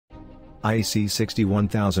IEC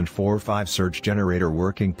 61004-5 Surge Generator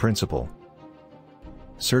Working Principle.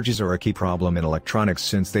 Surges are a key problem in electronics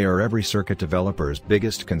since they are every circuit developer's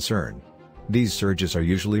biggest concern. These surges are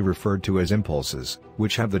usually referred to as impulses,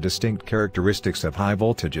 which have the distinct characteristics of high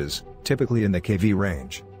voltages, typically in the kV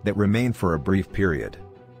range, that remain for a brief period.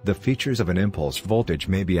 The features of an impulse voltage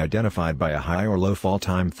may be identified by a high or low fall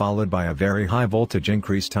time followed by a very high voltage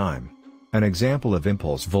increase time. An example of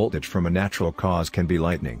impulse voltage from a natural cause can be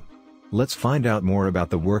lightning. Let's find out more about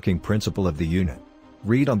the working principle of the unit.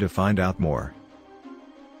 Read on to find out more.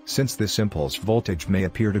 Since this impulse voltage may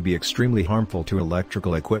appear to be extremely harmful to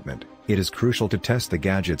electrical equipment, it is crucial to test the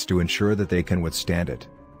gadgets to ensure that they can withstand it.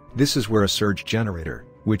 This is where a surge generator,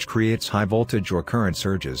 which creates high voltage or current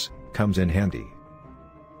surges, comes in handy.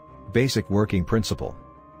 Basic working principle.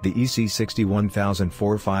 The IEC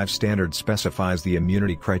 61004-5 standard specifies the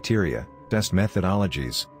immunity criteria, test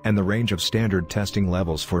methodologies, and the range of standard testing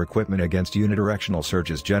levels for equipment against unidirectional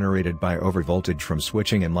surges generated by overvoltage from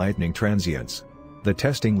switching and lightning transients. The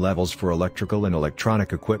testing levels for electrical and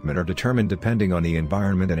electronic equipment are determined depending on the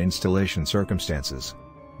environment and installation circumstances.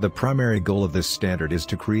 The primary goal of this standard is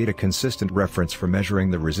to create a consistent reference for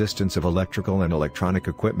measuring the resistance of electrical and electronic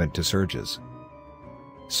equipment to surges.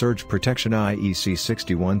 Surge protection. IEC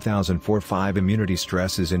 61004-5 immunity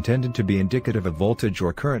stress is intended to be indicative of voltage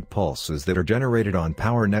or current pulses that are generated on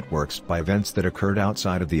power networks by events that occurred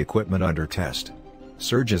outside of the equipment under test.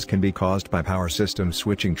 Surges can be caused by power system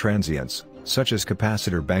switching transients, such as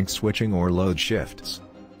capacitor bank switching or load shifts.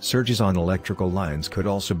 Surges on electrical lines could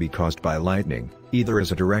also be caused by lightning, either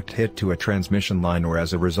as a direct hit to a transmission line or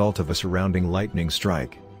as a result of a surrounding lightning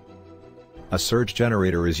strike. A surge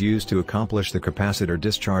generator is used to accomplish the capacitor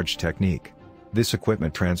discharge technique. This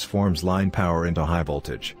equipment transforms line power into high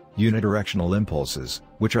voltage, unidirectional impulses,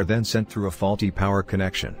 which are then sent through a faulty power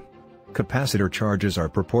connection. Capacitor charges are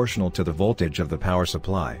proportional to the voltage of the power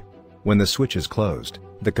supply. When the switch is closed,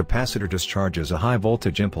 the capacitor discharges a high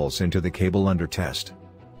voltage impulse into the cable under test.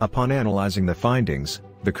 Upon analyzing the findings,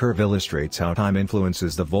 the curve illustrates how time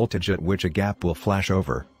influences the voltage at which a gap will flash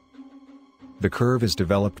over. The curve is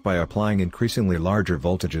developed by applying increasingly larger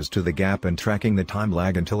voltages to the gap and tracking the time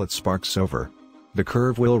lag until it sparks over. The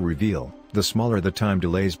curve will reveal, the smaller the time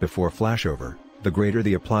delays before flashover, the greater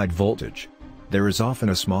the applied voltage. There is often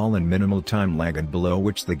a small and minimal time lag and below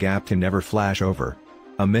which the gap can never flash over.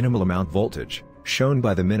 A minimal amount voltage, shown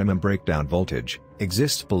by the minimum breakdown voltage,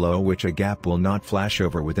 exists below which a gap will not flash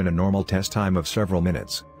over within a normal test time of several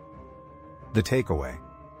minutes. The takeaway.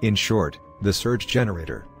 In short, the surge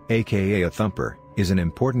generator, aka a thumper, is an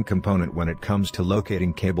important component when it comes to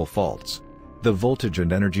locating cable faults. The voltage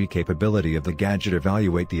and energy capability of the gadget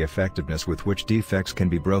evaluate the effectiveness with which defects can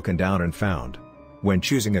be broken down and found. When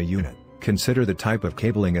choosing a unit, consider the type of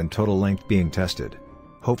cabling and total length being tested.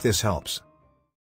 Hope this helps.